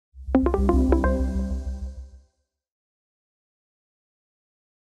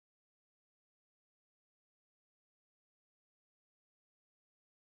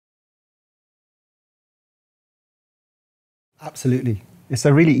Absolutely. It's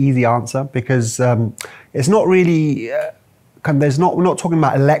a really easy answer because it's not really, we're not talking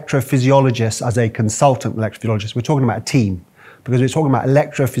about electrophysiologists as a consultant electrophysiologist, we're talking about a team because we're talking about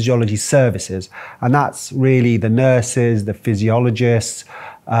electrophysiology services. And that's really the nurses, the physiologists,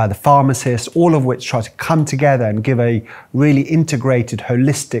 the pharmacists, all of which try to come together and give a really integrated,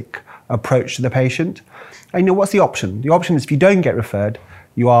 holistic approach to the patient. And what's the option? The option is if you don't get referred,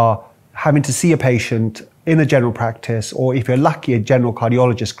 you are having to see a patient in a general practice, or if you're lucky, a general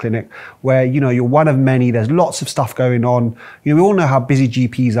cardiologist clinic where, you're one of many, there's lots of stuff going on. We all know how busy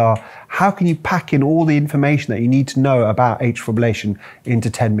GPs are. How can you pack in all the information that you need to know about atrial fibrillation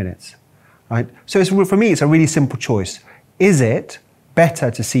into 10 minutes, right? So for me, it's a really simple choice. Is it better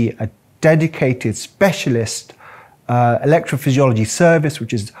to see a dedicated specialist electrophysiology service,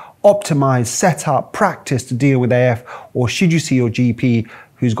 which is optimized, set up, practice to deal with AF, or should you see your GP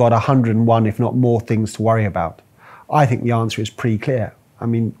who's got 101, if not more, things to worry about? I think the answer is pretty clear. I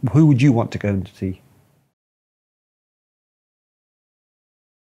mean, who would you want to go and see?